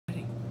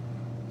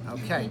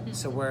Okay,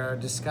 so we're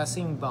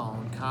discussing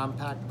bone,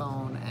 compact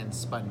bone and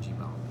spongy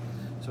bone.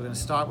 So we're going to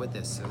start with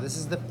this. So this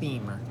is the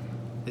femur.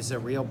 This is a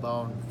real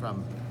bone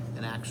from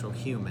an actual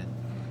human.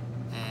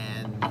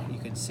 And you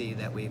can see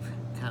that we've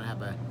kind of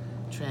have a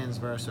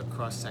transverse or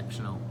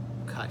cross-sectional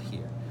cut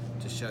here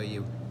to show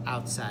you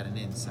outside and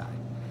inside,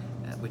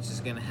 which is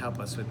going to help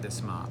us with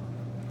this model.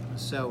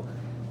 So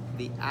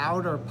the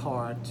outer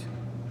part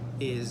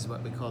is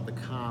what we call the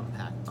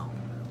compact bone,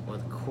 or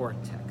the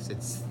cortex.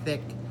 It's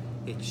thick,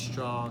 it's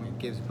strong, it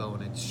gives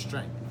bone its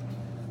strength.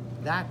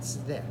 That's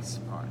this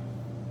part,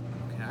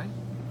 okay?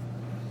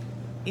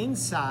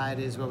 Inside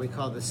is what we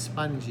call the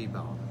spongy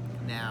bone.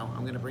 Now,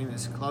 I'm gonna bring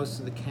this close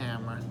to the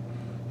camera,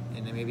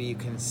 and then maybe you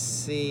can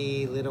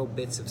see little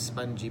bits of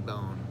spongy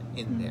bone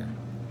in there,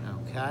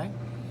 okay?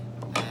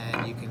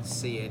 And you can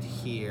see it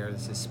here.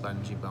 This is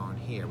spongy bone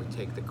here. We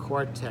take the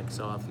cortex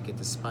off, we get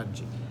the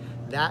spongy.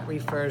 That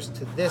refers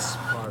to this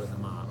part of the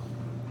model.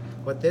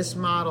 What this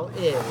model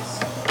is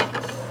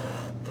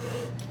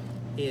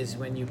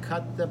when you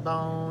cut the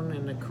bone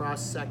in a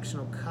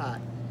cross-sectional cut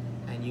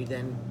and you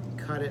then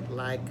cut it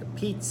like a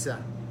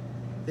pizza,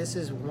 this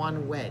is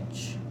one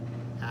wedge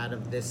out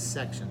of this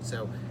section.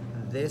 So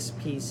this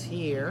piece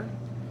here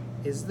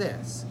is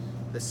this.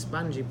 The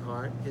spongy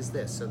part is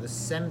this. So the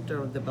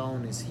center of the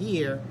bone is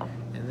here,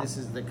 and this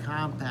is the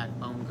compact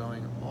bone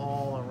going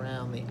all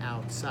around the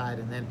outside,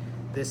 and then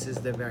this is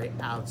the very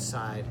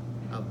outside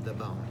of the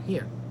bone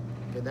here.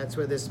 Okay, that's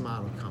where this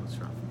model comes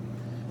from.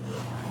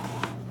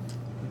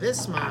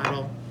 This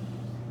model,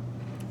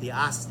 the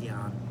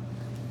osteon,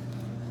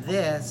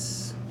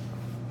 this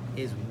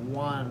is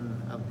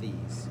one of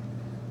these.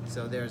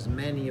 So there's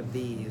many of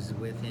these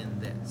within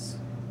this.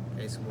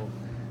 Okay, so we'll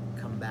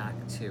come back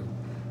to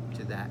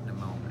that in a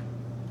moment.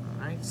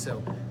 All right,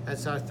 so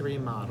that's our three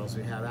models.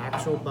 We have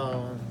actual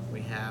bone,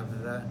 we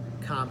have the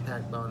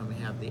compact bone, and we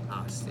have the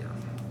osteon.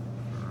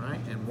 All right,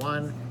 and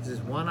this is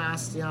one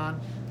osteon.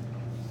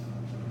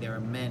 There are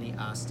many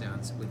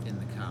osteons within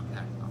the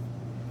compact bone.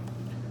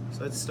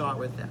 So let's start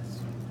with this.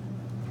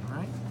 All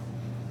right,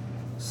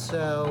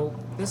 so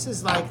this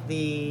is like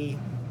the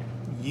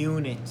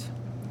unit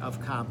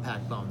of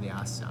compact bone, the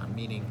osteon,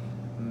 meaning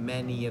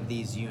many of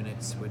these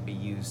units would be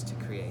used to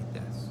create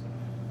this.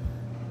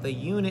 The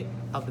unit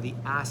of the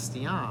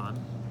osteon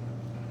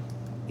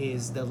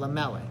is the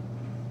lamellae,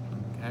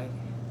 okay?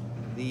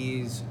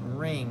 These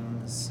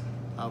rings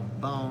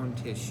of bone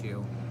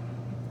tissue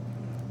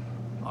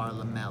are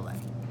lamellae.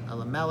 A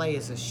lamellae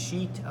is a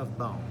sheet of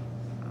bone,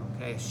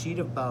 okay? A sheet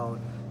of bone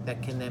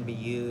that can then be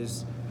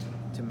used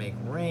to make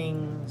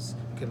rings,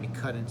 can be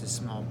cut into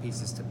small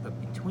pieces to put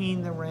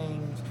between the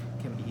rings,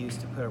 can be used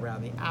to put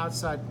around the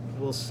outside.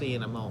 We'll see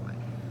in a moment.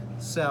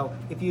 So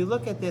if you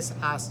look at this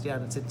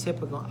osteon, it's a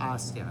typical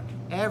osteon.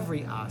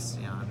 Every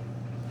osteon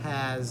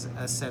has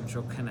a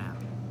central canal.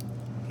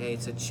 Okay,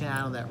 it's a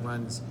channel that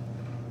runs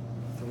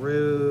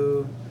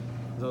through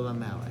the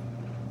lamellae.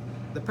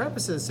 The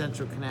purpose of the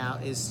central canal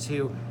is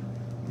to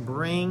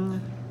bring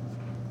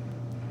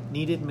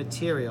needed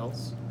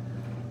materials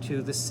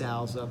to the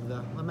cells of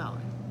the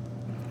lamellae.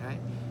 Okay?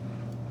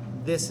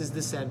 This is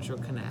the central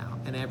canal,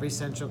 and every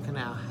central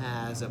canal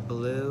has a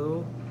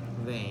blue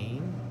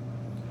vein,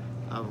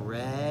 a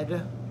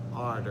red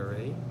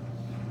artery.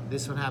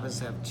 This one happens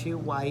to have two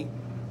white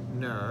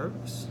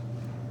nerves,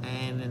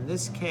 and in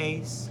this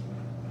case,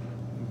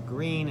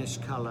 greenish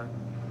color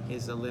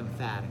is a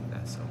lymphatic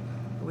vessel.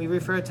 We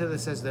refer to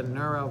this as the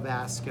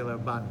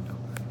neurovascular bundle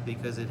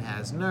because it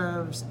has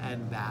nerves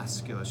and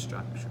vascular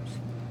structures.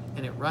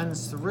 And it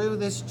runs through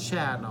this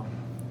channel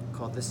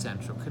called the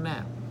central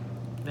canal.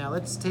 Now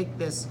let's take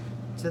this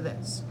to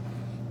this.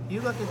 If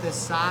you look at this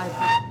side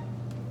view,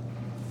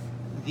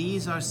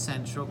 these are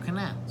central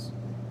canals.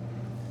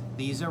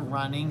 These are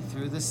running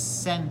through the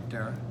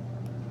center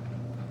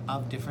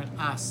of different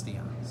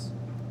osteons.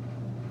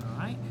 All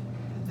right?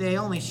 They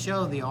only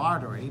show the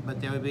artery, but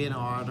there would be an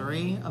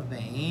artery, a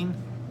vein,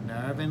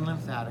 nerve, and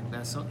lymphatic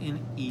vessel in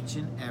each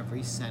and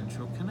every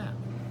central canal.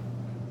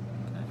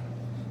 Okay?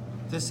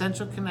 The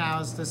central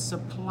canal is the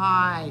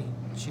supply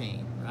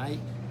chain, right,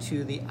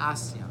 to the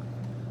osteon.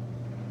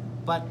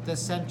 But the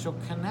central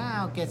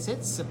canal gets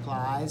its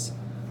supplies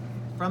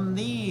from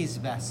these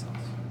vessels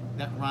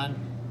that run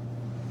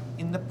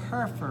in the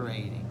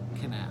perforating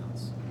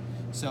canals.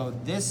 So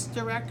this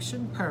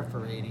direction,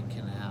 perforating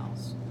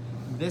canals,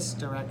 this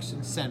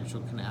direction,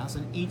 central canals,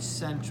 and each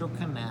central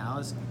canal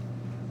is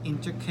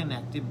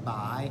interconnected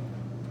by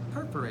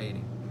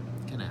perforating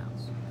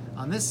canals.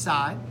 On this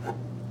side,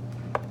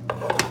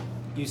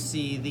 you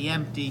see the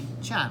empty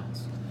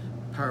channels,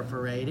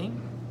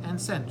 perforating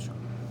and central.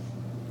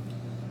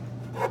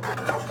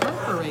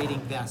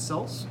 Perforating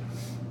vessels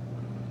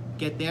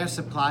get their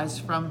supplies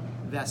from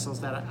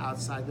vessels that are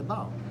outside the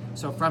bone.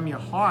 So from your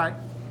heart,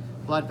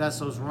 blood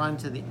vessels run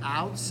to the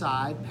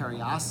outside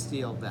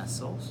periosteal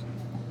vessels,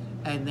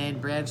 and then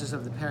branches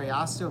of the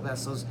periosteal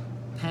vessels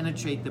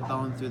penetrate the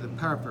bone through the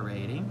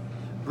perforating,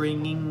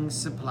 bringing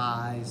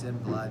supplies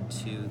and blood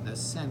to the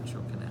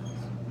central canals.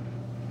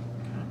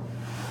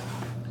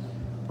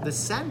 Okay. The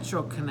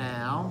central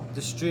canal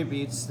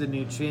distributes the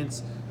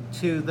nutrients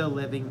to the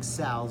living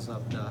cells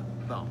of the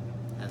bone,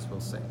 as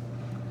we'll see.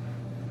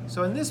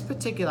 So in this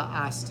particular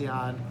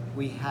osteon,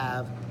 we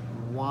have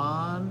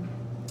 1,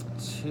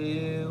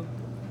 2,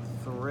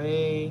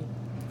 3,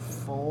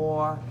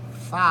 4,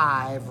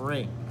 5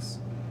 rings,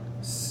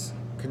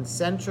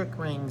 concentric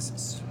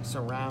rings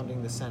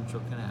surrounding the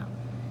central canal.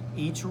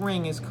 Each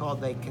ring is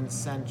called a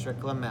concentric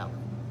lamella.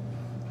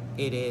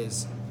 It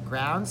is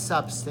ground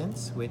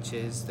substance, which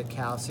is the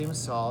calcium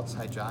salts,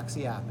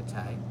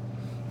 hydroxyapatite.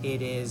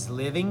 It is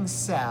living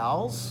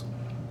cells,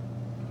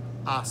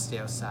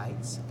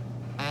 osteocytes,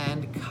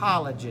 and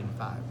collagen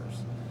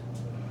fibers.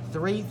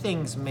 3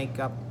 things make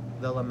up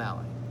the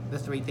lamellae, the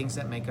 3 things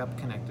that make up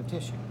connective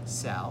tissue: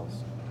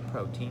 cells,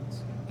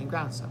 proteins, and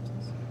ground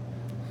substance.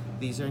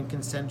 These are in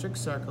concentric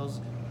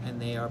circles,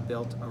 and they are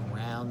built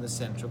around the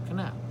central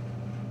canal.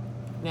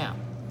 Now,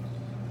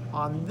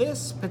 on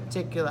this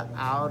particular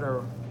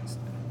outer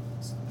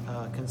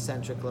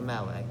concentric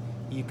lamellae,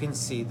 you can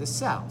see the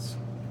cells.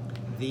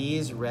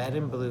 These red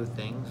and blue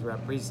things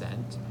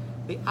represent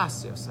the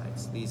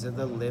osteocytes. These are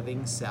the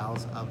living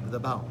cells of the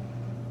bone.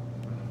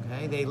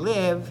 Okay? They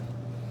live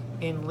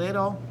in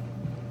little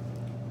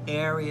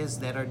areas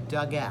that are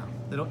dug out,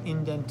 little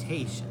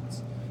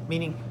indentations,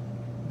 meaning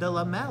the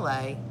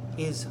lamellae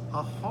is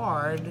a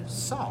hard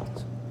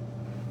salt.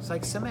 It's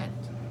like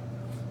cement.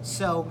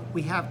 So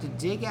we have to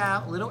dig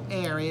out little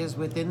areas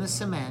within the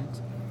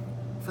cement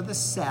for the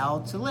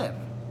cell to live.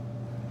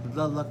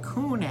 The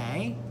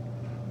lacunae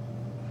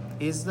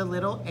is the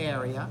little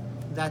area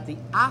that the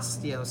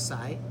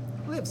osteocyte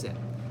lives in.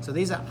 So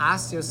these are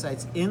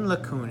osteocytes in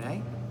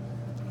lacunae.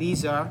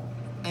 These are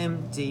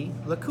empty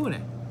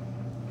lacunae.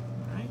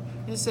 Right?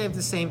 You say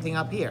the same thing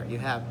up here. You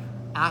have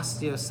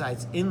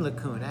osteocytes in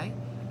lacunae,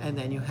 and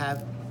then you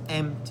have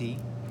empty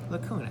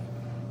lacunae.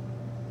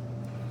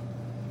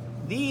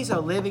 These are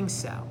living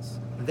cells.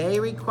 They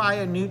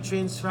require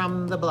nutrients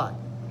from the blood.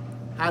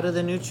 How do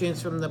the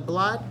nutrients from the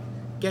blood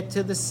get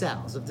to the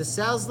cells? If the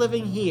cell's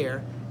living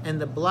here and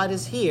the blood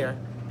is here,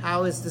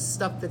 how is the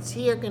stuff that's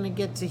here going to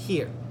get to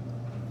here?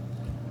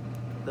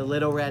 The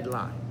little red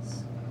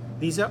lines.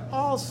 These are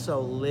also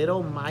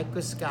little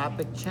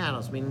microscopic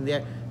channels, meaning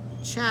they're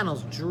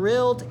channels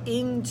drilled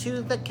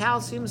into the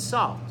calcium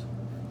salt.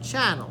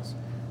 Channels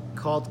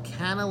called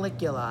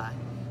canaliculi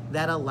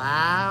that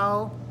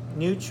allow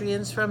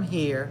nutrients from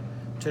here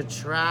to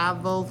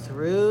travel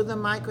through the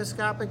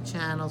microscopic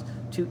channels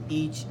to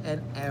each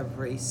and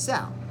every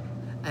cell.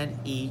 And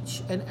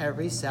each and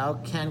every cell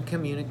can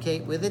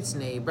communicate with its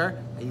neighbor.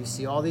 And you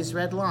see all these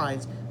red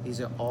lines. These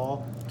are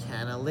all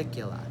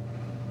canaliculi,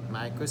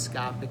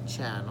 microscopic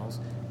channels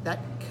that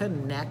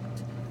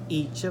connect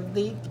each of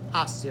the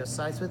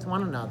osteocytes with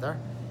one another,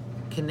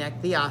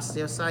 connect the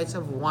osteocytes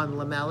of one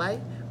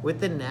lamellae with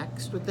the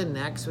next, with the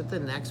next, with the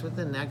next, with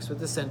the next, with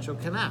the central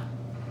canal.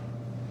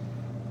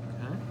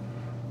 Okay?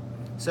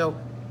 So,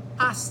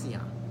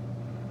 osteon,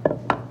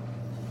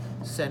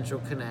 central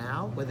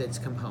canal with its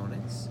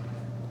components,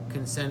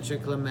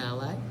 concentric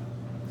lamellae,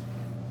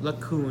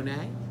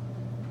 lacunae,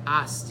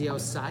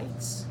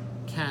 osteocytes,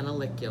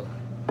 canaliculi.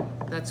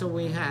 That's what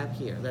we have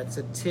here. That's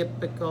a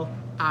typical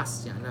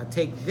osteon. Now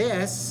take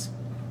this,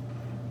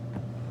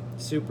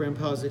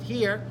 superimpose it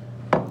here,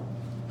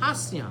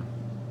 osteon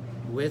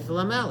with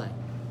lamellae.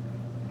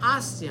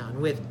 Osteon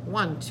with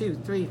 1, 2,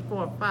 3,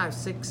 4, 5,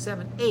 6,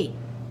 7, 8.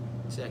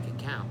 See, I can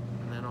count.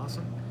 Isn't that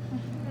awesome?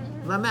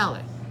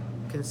 Lamellae,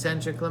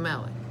 concentric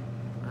lamellae.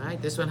 All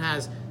right, this one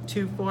has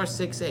 2, 4,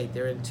 6, 8.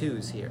 They're in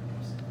 2s here.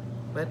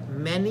 But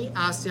many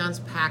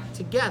osteons packed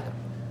together.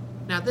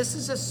 Now this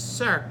is a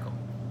circle.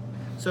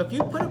 So if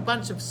you put a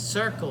bunch of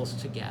circles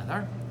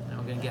together, and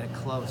we're going to get a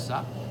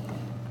close-up,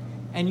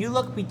 and you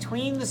look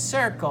between the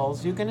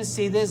circles, you're going to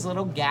see there's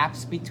little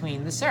gaps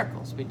between the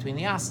circles, between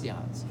the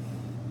osteons.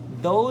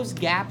 Those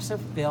gaps are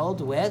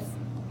filled with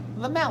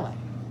lamellae,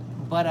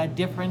 but a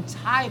different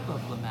type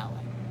of lamellae.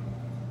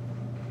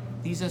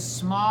 These are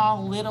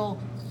small, little,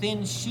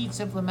 thin sheets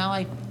of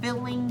lamellae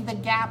filling the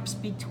gaps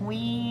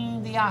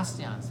between the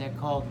osteons. They're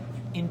called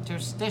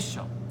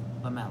interstitial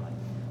lamellae.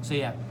 So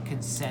you have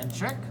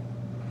concentric,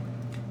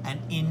 and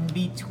in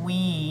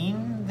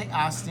between the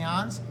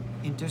osteons,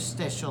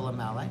 interstitial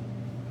lamellae.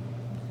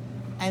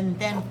 And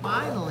then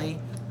finally,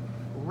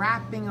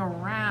 wrapping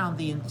around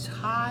the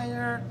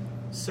entire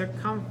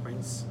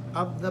circumference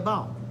of the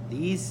bone.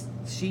 These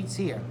sheets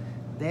here,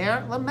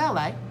 they're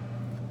lamellae,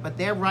 but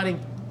they're running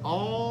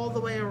all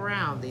the way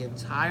around the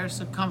entire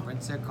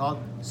circumference. They're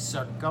called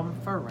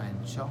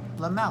circumferential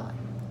lamellae.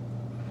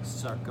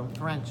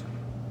 Circumferential.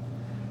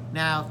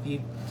 Now, if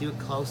you do a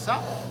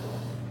close-up,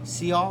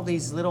 see all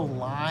these little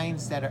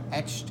lines that are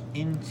etched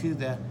into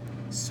the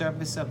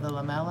surface of the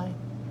lamellae?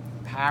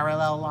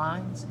 Parallel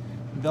lines?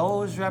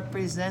 Those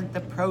represent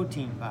the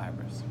protein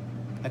fibers,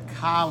 the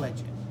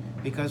collagen.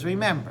 Because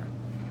remember,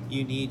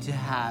 you need to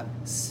have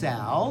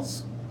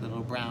cells,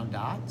 little brown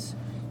dots.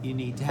 You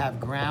need to have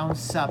ground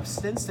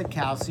substance, the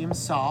calcium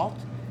salt,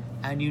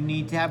 and you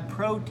need to have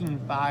protein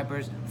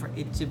fibers for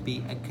it to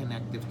be a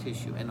connective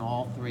tissue, and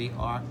all three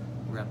are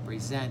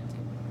represented.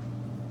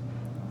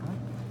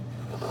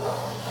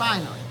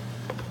 Finally,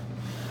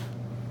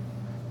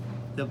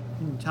 the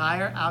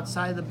entire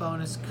outside of the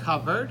bone is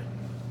covered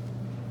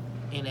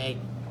in a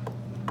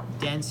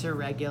dense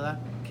irregular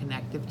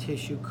connective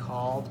tissue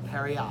called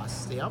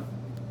periosteum.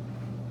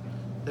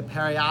 The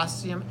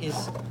periosteum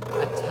is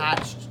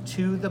attached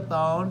to the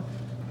bone.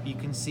 You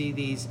can see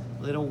these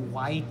little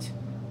white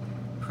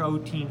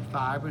protein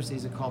fibers.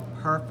 These are called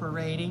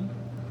perforating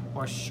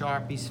or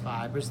Sharpie's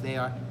fibers. They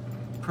are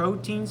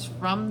proteins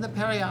from the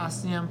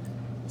periosteum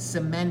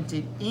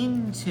cemented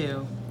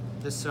into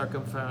the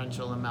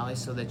circumferential lamellae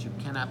so that you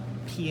cannot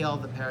peel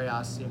the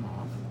periosteum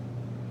off.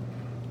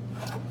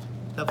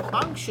 The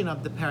function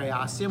of the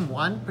periosteum: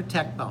 1,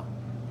 protect bone.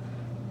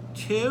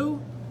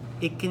 2,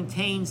 it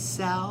contains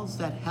cells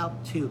that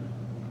help to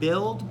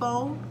build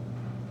bone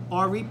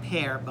or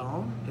repair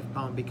bone if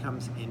bone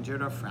becomes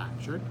injured or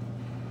fractured.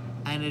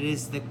 And it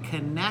is the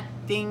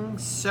connecting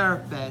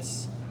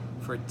surface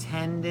for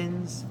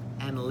tendons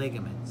and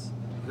ligaments.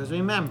 Because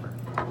remember,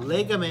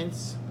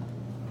 ligaments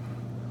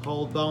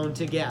hold bone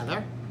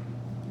together.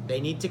 They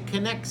need to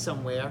connect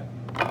somewhere.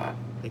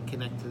 They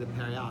connect to the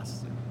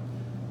periosteum.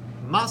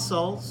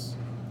 Muscles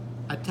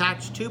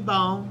attach to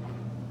bone.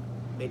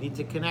 They need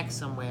to connect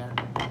somewhere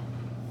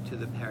to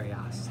the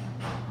periosteum.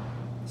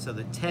 So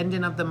the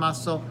tendon of the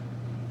muscle,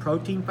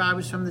 protein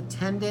fibers from the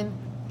tendon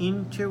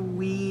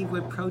interweave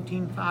with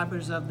protein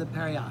fibers of the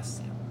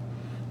periosteum.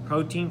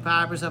 Protein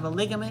fibers of a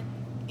ligament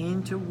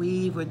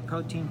interweave with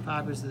protein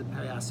fibers of the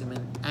periosteum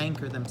and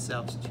anchor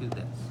themselves to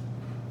this.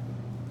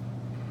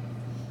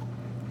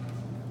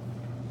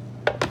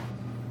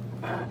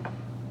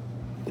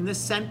 In the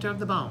center of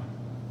the bone,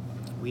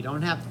 we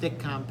don't have thick,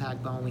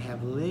 compact bone. We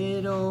have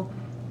little,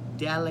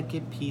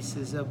 delicate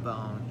pieces of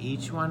bone.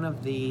 Each one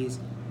of these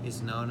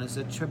is known as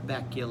a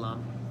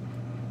trabeculum.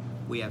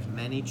 We have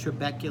many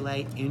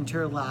trabeculae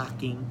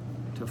interlocking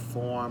to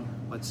form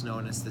what's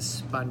known as the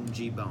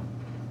spongy bone.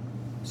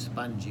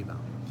 Spongy bone.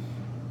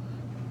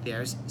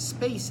 There's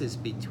spaces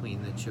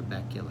between the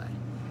trabeculae.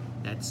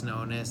 That's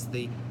known as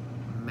the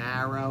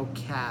marrow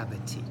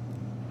cavity.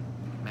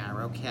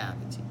 Marrow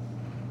cavity.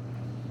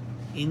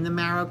 In the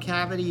marrow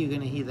cavity, you're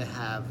going to either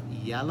have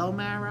yellow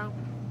marrow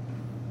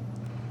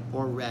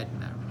or red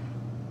marrow.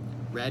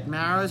 Red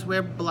marrow is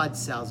where blood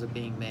cells are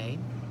being made.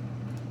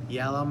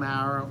 Yellow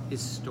marrow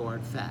is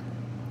stored fat.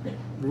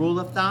 Rule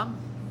of thumb,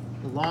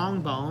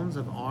 long bones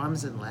of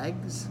arms and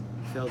legs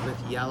filled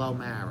with yellow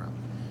marrow.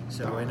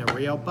 So in a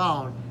real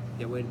bone,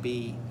 there would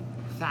be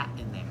fat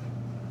in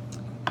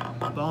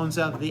there. Bones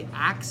of the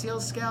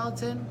axial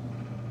skeleton,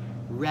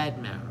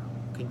 red marrow,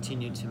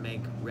 continue to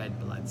make red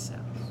blood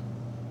cells.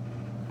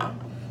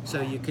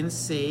 So you can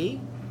see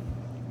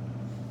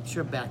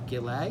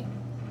trabeculae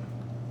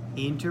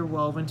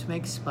interwoven to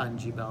make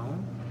spongy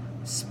bone,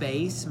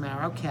 space,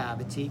 marrow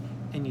cavity,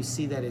 and you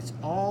see that it's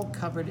all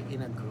covered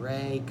in a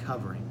gray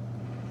covering.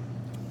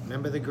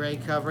 Remember the gray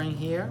covering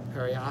here,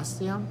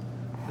 periosteum?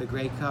 The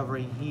gray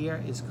covering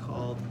here is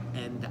called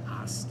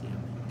endosteum.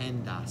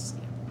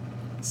 Endosteum.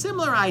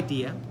 Similar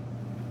idea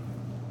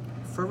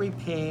for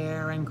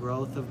repair and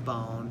growth of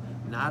bone,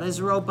 not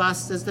as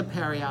robust as the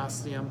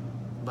periosteum,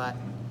 but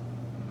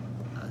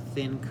a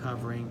thin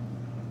covering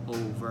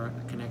over,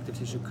 a connective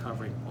tissue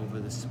covering over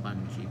the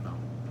spongy bone.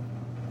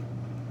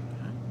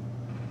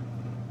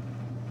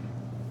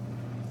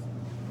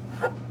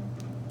 Okay.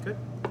 Good.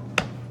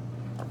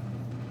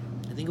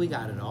 I think we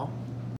got it all.